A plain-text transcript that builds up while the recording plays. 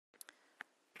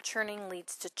Churning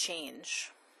leads to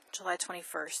change. July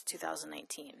 21st,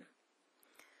 2019.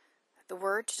 The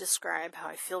word to describe how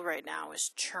I feel right now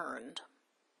is churned.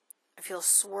 I feel a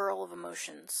swirl of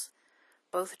emotions,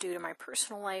 both due to my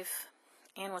personal life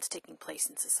and what's taking place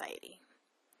in society.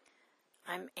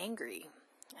 I'm angry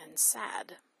and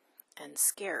sad and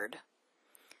scared.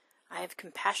 I have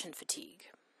compassion fatigue.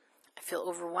 I feel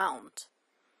overwhelmed.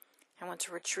 I want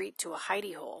to retreat to a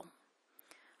hidey hole.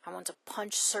 I want to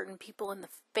punch certain people in the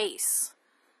face.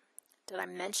 Did I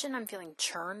mention I'm feeling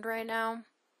churned right now?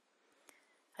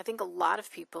 I think a lot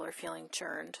of people are feeling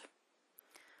churned.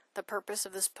 The purpose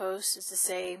of this post is to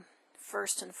say,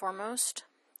 first and foremost,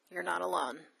 you're not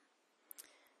alone.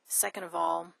 Second of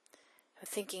all, I'm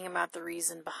thinking about the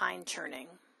reason behind churning.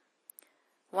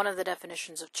 One of the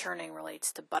definitions of churning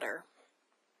relates to butter,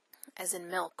 as in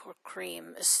milk or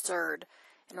cream is stirred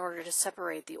in order to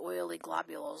separate the oily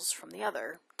globules from the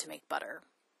other to make butter.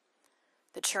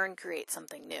 The churn creates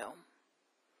something new.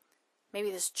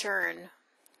 Maybe this churn,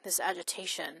 this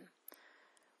agitation,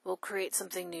 will create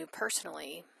something new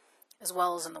personally as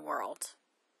well as in the world.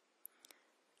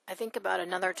 I think about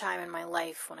another time in my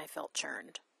life when I felt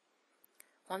churned.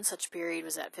 One such period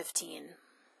was at 15.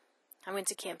 I went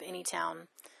to Camp Anytown,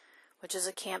 which is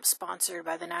a camp sponsored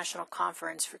by the National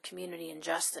Conference for Community and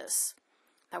Justice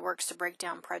that works to break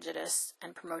down prejudice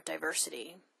and promote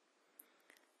diversity.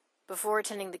 Before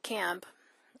attending the camp,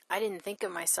 I didn't think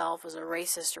of myself as a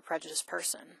racist or prejudiced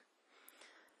person.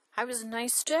 I was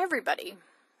nice to everybody.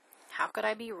 How could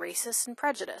I be racist and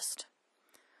prejudiced?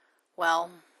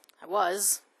 Well, I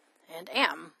was, and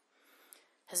am.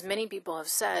 As many people have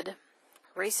said,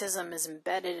 racism is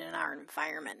embedded in our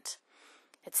environment.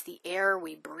 It's the air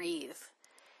we breathe.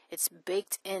 It's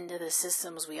baked into the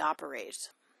systems we operate.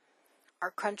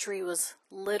 Our country was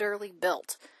literally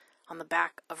built on the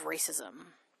back of racism.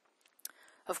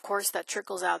 Of course, that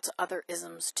trickles out to other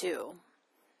isms too.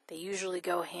 They usually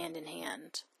go hand in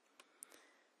hand.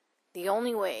 The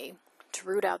only way to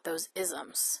root out those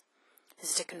isms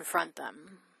is to confront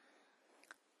them,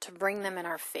 to bring them in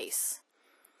our face,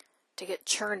 to get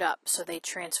churned up so they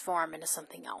transform into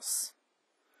something else.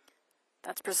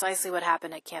 That's precisely what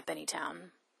happened at Camp Anytown.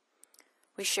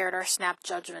 We shared our snap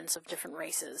judgments of different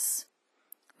races.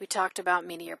 We talked about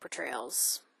media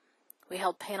portrayals. We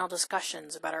held panel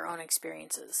discussions about our own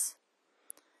experiences.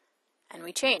 And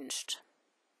we changed.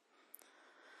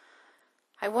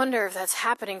 I wonder if that's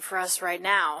happening for us right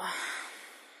now.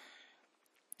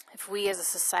 If we as a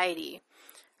society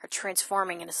are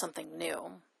transforming into something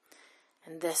new.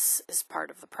 And this is part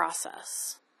of the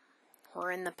process.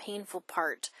 We're in the painful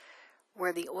part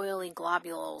where the oily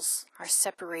globules are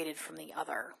separated from the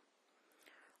other.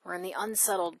 We're in the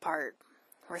unsettled part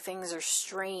where things are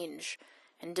strange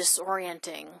and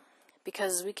disorienting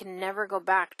because we can never go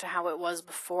back to how it was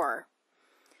before.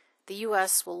 The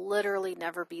U.S. will literally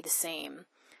never be the same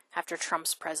after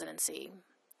Trump's presidency,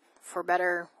 for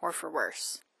better or for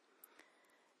worse.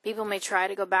 People may try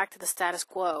to go back to the status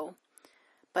quo,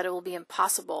 but it will be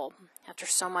impossible after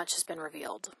so much has been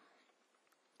revealed.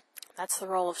 That's the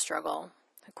role of struggle,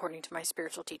 according to my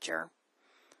spiritual teacher.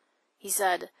 He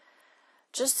said,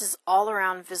 just as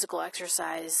all-around physical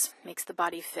exercise makes the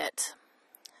body fit,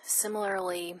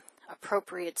 similarly,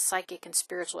 appropriate psychic and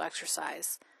spiritual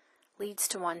exercise leads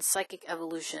to one's psychic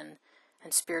evolution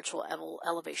and spiritual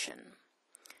elevation.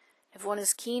 If one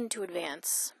is keen to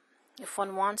advance, if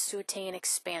one wants to attain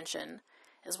expansion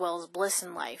as well as bliss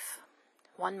in life,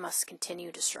 one must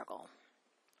continue to struggle.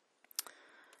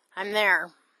 I'm there.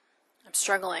 I'm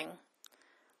struggling.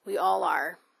 We all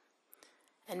are.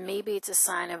 And maybe it's a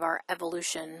sign of our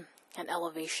evolution and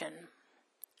elevation,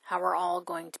 how we're all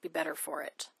going to be better for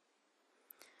it.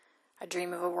 I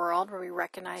dream of a world where we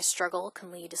recognize struggle can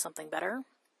lead to something better,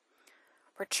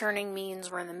 where churning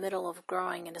means we're in the middle of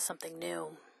growing into something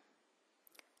new,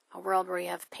 a world where we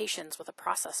have patience with the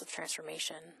process of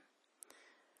transformation,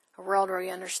 a world where we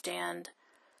understand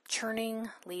churning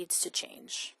leads to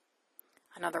change.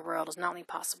 Another world is not only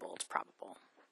possible, it's probable.